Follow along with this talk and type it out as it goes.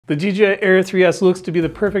The DJI Air 3S looks to be the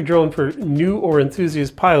perfect drone for new or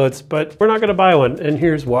enthusiast pilots, but we're not going to buy one, and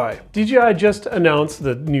here's why. DJI just announced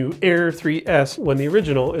the new Air 3S when the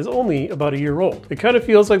original is only about a year old. It kind of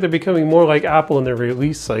feels like they're becoming more like Apple in their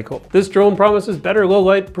release cycle. This drone promises better low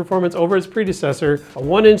light performance over its predecessor, a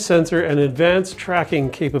 1-inch sensor, and advanced tracking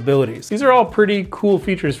capabilities. These are all pretty cool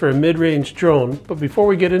features for a mid-range drone, but before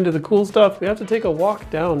we get into the cool stuff, we have to take a walk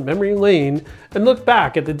down memory lane and look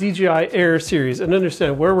back at the DJI Air series and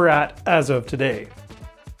understand where we're at as of today.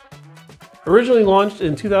 Originally launched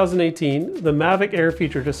in 2018, the Mavic Air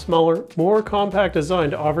featured a smaller, more compact design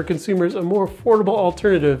to offer consumers a more affordable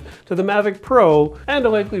alternative to the Mavic Pro and a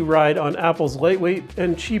likely ride on Apple's lightweight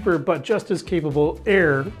and cheaper but just as capable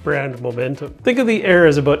Air brand momentum. Think of the Air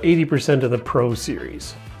as about 80% of the Pro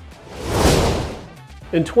series.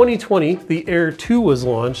 In 2020, the Air 2 was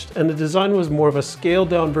launched, and the design was more of a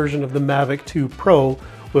scaled-down version of the Mavic 2 Pro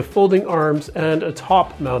with folding arms and a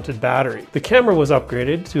top-mounted battery. The camera was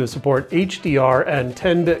upgraded to support HDR and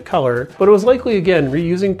 10-bit color, but it was likely again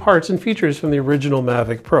reusing parts and features from the original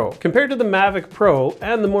Mavic Pro. Compared to the Mavic Pro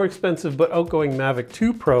and the more expensive but outgoing Mavic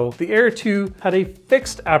 2 Pro, the Air 2 had a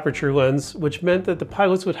fixed aperture lens, which meant that the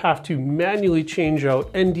pilots would have to manually change out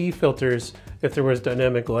ND filters if there was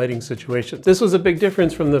dynamic lighting situations. This was a big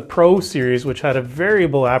difference from the Pro series, which had a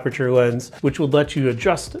variable aperture lens, which would let you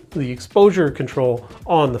adjust the exposure control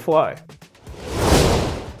on the fly.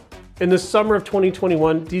 In the summer of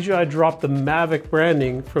 2021, DJI dropped the Mavic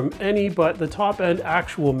branding from any but the top-end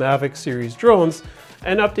actual Mavic series drones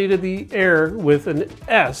and updated the Air with an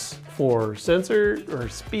S for sensor or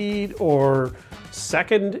speed or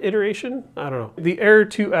second iteration? I don't know. The Air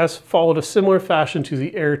 2S followed a similar fashion to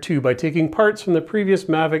the Air 2 by taking parts from the previous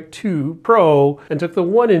Mavic 2 Pro and took the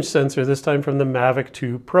 1-inch sensor, this time from the Mavic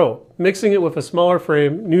 2 Pro, mixing it with a smaller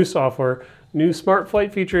frame, new software, new smart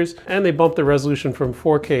flight features, and they bumped the resolution from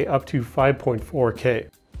 4K up to 5.4K.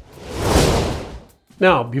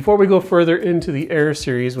 Now, before we go further into the Air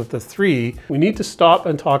series with the 3, we need to stop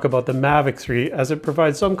and talk about the Mavic 3 as it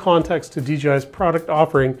provides some context to DJI's product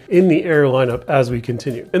offering in the Air lineup as we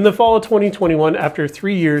continue. In the fall of 2021, after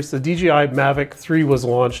 3 years, the DJI Mavic 3 was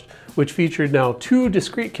launched, which featured now 2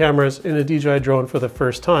 discrete cameras in a DJI drone for the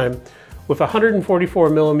first time, with a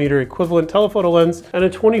 144mm equivalent telephoto lens and a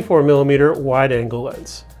 24mm wide-angle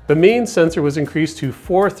lens. The main sensor was increased to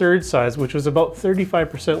 4/3 size, which was about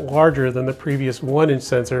 35% larger than the previous 1-inch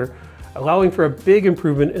sensor, allowing for a big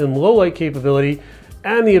improvement in low light capability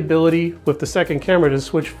and the ability with the second camera to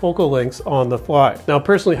switch focal lengths on the fly. Now,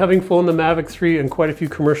 personally, having flown the Mavic 3 in quite a few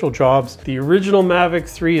commercial jobs, the original Mavic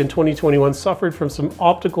 3 in 2021 suffered from some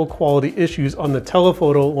optical quality issues on the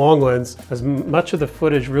telephoto long lens, as much of the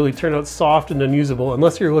footage really turned out soft and unusable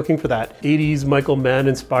unless you're looking for that 80s Michael Mann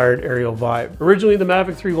inspired aerial vibe. Originally, the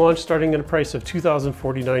Mavic 3 launched starting at a price of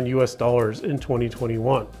 $2,049 US in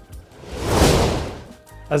 2021.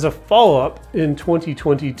 As a follow-up, in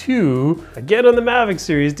 2022, again on the Mavic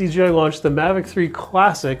series, DJI launched the Mavic 3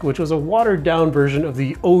 Classic, which was a watered-down version of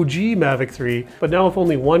the OG Mavic 3, but now with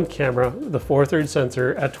only one camera, the 4/3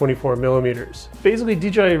 sensor at 24mm. Basically,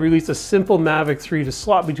 DJI released a simple Mavic 3 to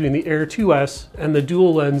slot between the Air 2S and the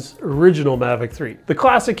dual-lens original Mavic 3. The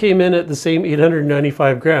Classic came in at the same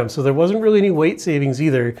 895 grams, so there wasn't really any weight savings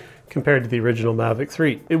either compared to the original Mavic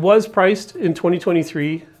 3. It was priced in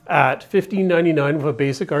 2023 at $1599 with a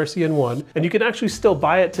basic RCN1, and you can actually still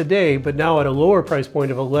buy it today, but now at a lower price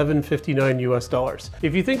point of $1159 US.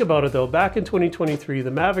 If you think about it though, back in 2023, the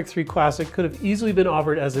Mavic 3 Classic could have easily been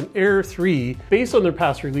offered as an Air 3 based on their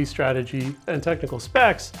past release strategy and technical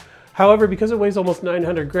specs. However, because it weighs almost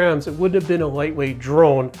 900 grams, it wouldn't have been a lightweight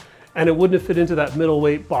drone, and it wouldn't have fit into that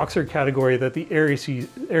middleweight boxer category that the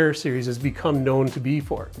Air series has become known to be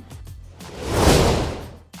for.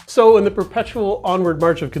 So in the perpetual onward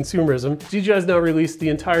march of consumerism, DJI has now released the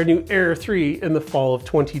entire new Air 3 in the fall of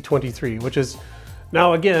 2023, which is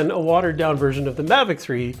now again a watered down version of the Mavic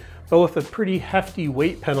 3, but with a pretty hefty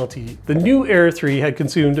weight penalty. The new Air 3 had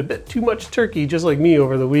consumed a bit too much turkey, just like me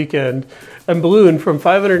over the weekend, and ballooned from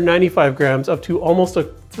 595 grams up to almost a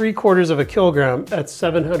 3/4 of a kilogram at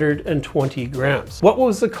 720 grams. What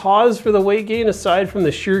was the cause for the weight gain aside from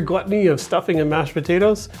the sheer gluttony of stuffing and mashed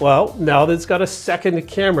potatoes? Well, now that it's got a second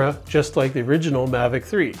camera, just like the original Mavic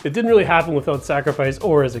 3. It didn't really happen without sacrifice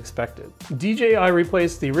or as expected. DJI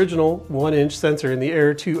replaced the original 1-inch sensor in the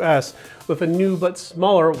Air 2S with a new but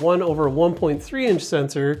smaller 1/1.3 inch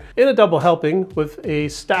sensor in a double helping with a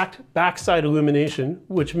stacked backside illumination,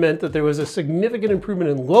 which meant that there was a significant improvement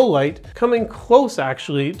in low light, coming close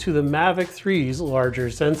actually to the Mavic 3's larger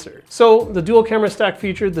sensor. So the dual camera stack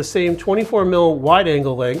featured the same 24mm wide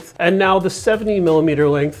angle length and now the 70mm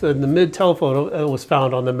length in the mid telephoto that was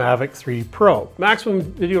found on the Mavic 3 Pro. Maximum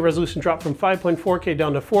video resolution dropped from 5.4K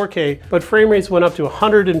down to 4K, but frame rates went up to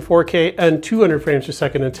 104K and 200 frames per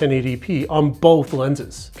second in 1080p on both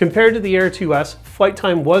lenses. Compared to the Air 2S, flight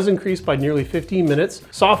time was increased by nearly 15 minutes,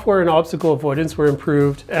 software and obstacle avoidance were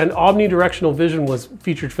improved, and omnidirectional vision was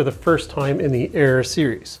featured for the first time in the Air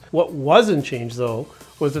series. What wasn't changed though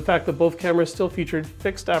was the fact that both cameras still featured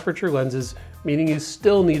fixed aperture lenses, meaning you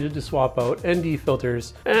still needed to swap out ND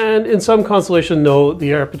filters. And in some consolation though,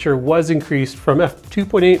 the aperture was increased from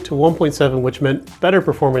f2.8 to 1.7, which meant better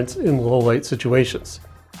performance in low light situations.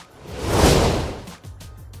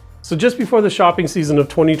 So just before the shopping season of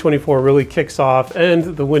 2024 really kicks off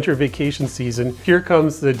and the winter vacation season, here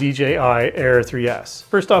comes the DJI Air 3S.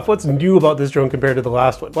 First off, what's new about this drone compared to the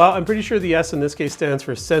last one? Well, I'm pretty sure the S in this case stands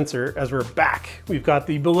for sensor, as we're back. We've got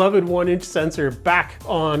the beloved 1-inch sensor back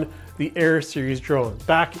on the Air series drone,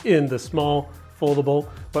 back in the small, foldable,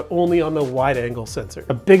 but only on the wide angle sensor.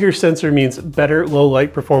 A bigger sensor means better low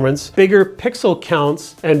light performance, bigger pixel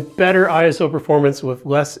counts, and better ISO performance with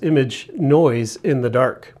less image noise in the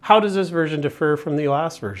dark. How does this version differ from the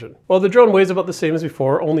last version? Well, the drone weighs about the same as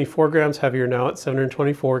before, only 4 grams heavier now at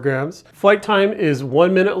 724 grams. Flight time is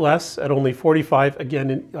 1 minute less at only 45, again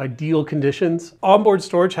in ideal conditions. Onboard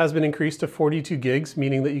storage has been increased to 42 gigs,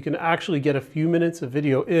 meaning that you can actually get a few minutes of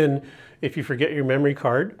video in if you forget your memory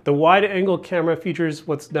card. The wide angle camera features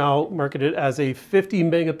what's now marketed as a 50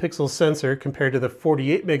 megapixel sensor compared to the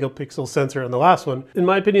 48 megapixel sensor on the last one. In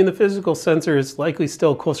my opinion, the physical sensor is likely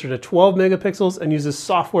still closer to 12 megapixels and uses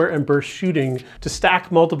software and burst shooting to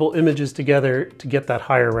stack multiple images together to get that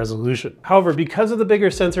higher resolution. However, because of the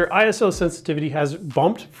bigger sensor, ISO sensitivity has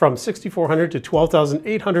bumped from 6400 to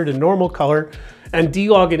 12800 in normal color, and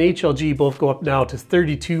D-Log and HLG both go up now to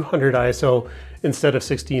 3200 ISO instead of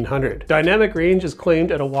 1600. Dynamic range is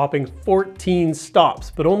claimed at a whopping 14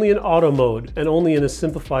 stops, but only in auto mode and only in a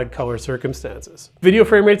simplified color circumstances. Video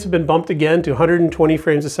frame rates have been bumped again to 120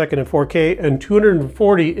 frames a second in 4K and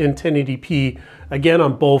 240 in 1080p, again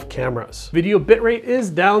on both cameras. Video bitrate is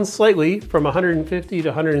down slightly from 150 to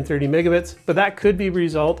 130 megabits, but that could be a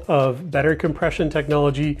result of better compression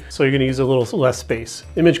technology, so you're gonna use a little less space.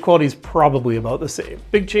 Image quality is probably about the same.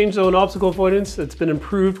 Big change though in obstacle avoidance. It's been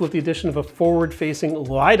improved with the addition of a forward-facing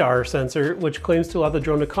LIDAR sensor, which claims to allow the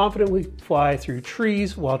drone to confidently fly through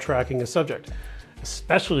trees while tracking a subject,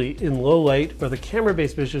 especially in low light where the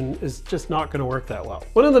camera-based vision is just not going to work that well.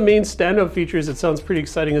 One of the main standout features that sounds pretty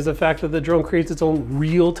exciting is the fact that the drone creates its own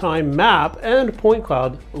real-time map and point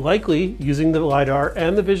cloud, likely using the LiDAR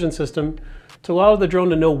and the vision system to allow the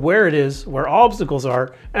drone to know where it is, where obstacles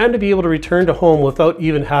are, and to be able to return to home without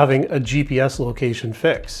even having a GPS location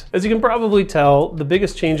fix. As you can probably tell, the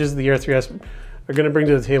biggest changes the Air 3S are going to bring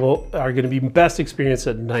to the table are going to be best experienced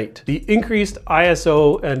at night. The increased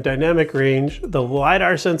ISO and dynamic range, the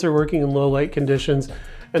LiDAR sensor working in low light conditions,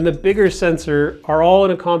 and the bigger sensor are all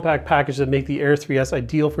in a compact package that make the Air 3S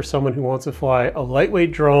ideal for someone who wants to fly a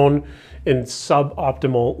lightweight drone in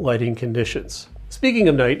suboptimal lighting conditions. Speaking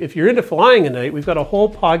of night, if you're into flying at night, we've got a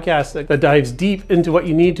whole podcast that dives deep into what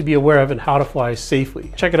you need to be aware of and how to fly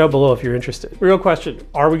safely. Check it out below if you're interested. Real question,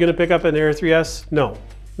 are we going to pick up an Air 3S? No.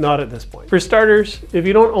 Not at this point. For starters, if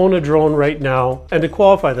you don't own a drone right now, and to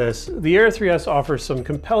qualify this, the Air 3S offers some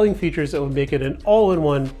compelling features that would make it an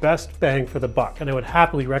all-in-one best bang for the buck, and I would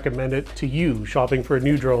happily recommend it to you shopping for a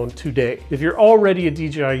new drone today. If you're already a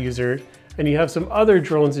DJI user and you have some other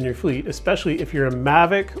drones in your fleet, especially if you're a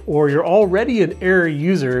Mavic or you're already an Air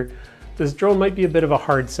user, this drone might be a bit of a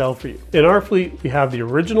hard sell for you. In our fleet, we have the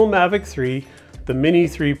original Mavic 3, the Mini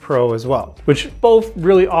 3 Pro as well, which both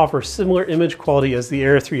really offer similar image quality as the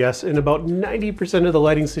Air 3S in about 90% of the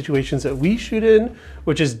lighting situations that we shoot in,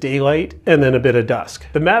 which is daylight and then a bit of dusk.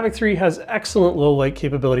 The Mavic 3 has excellent low light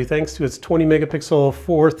capability thanks to its 20 megapixel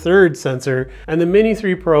 4/3 sensor, and the Mini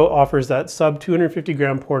 3 Pro offers that sub 250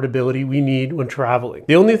 gram portability we need when traveling.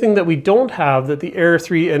 The only thing that we don't have that the Air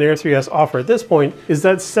 3 and Air 3S offer at this point is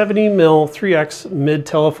that 70mm 3x mid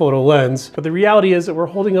telephoto lens, but the reality is that we're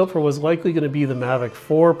holding out for what's likely going to be the Mavic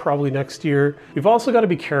 4 probably next year. We've also got to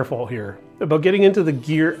be careful here. about getting into the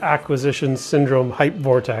gear acquisition syndrome hype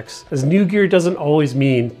vortex, as new gear doesn't always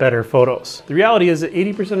mean better photos. The reality is that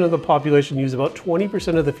 80% of the population use about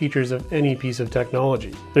 20% of the features of any piece of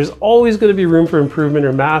technology. There's always going to be room for improvement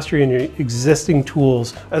or mastery in your existing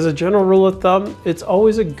tools. As a general rule of thumb, it's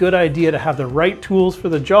always a good idea to have the right tools for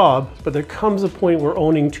the job, but there comes a point where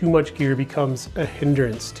owning too much gear becomes a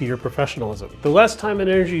hindrance to your professionalism. The less time and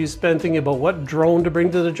energy you spend thinking about what drone to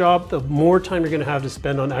bring to the job, the more time you're going to have to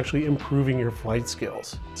spend on actually improving your flight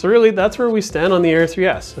skills. So really, that's where we stand on the Air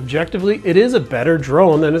 3S. Objectively, it is a better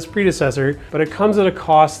drone than its predecessor, but it comes at a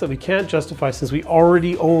cost that we can't justify since we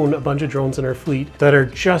already own a bunch of drones in our fleet that are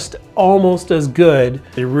just almost as good.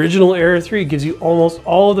 The original Air 3 gives you almost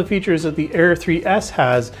all of the features that the Air 3S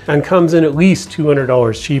has and comes in at least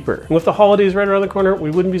 $200 cheaper. And with the holidays right around the corner,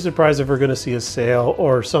 we wouldn't be surprised if we're going to see a sale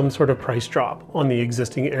or some sort of price drop on the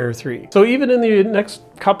existing Air 3. So even in the next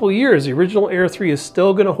couple years, the original Air 3 is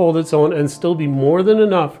still going to hold its own and still be more than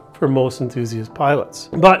enough for most enthusiast pilots.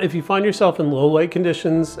 But if you find yourself in low light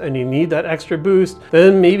conditions and you need that extra boost,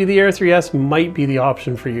 then maybe the Air 3S might be the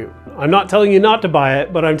option for you. I'm not telling you not to buy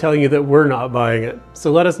it, but I'm telling you that we're not buying it.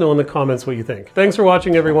 So let us know in the comments what you think. Thanks for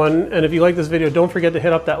watching, everyone. And if you like this video, don't forget to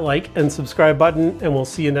hit up that like and subscribe button, and we'll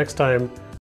see you next time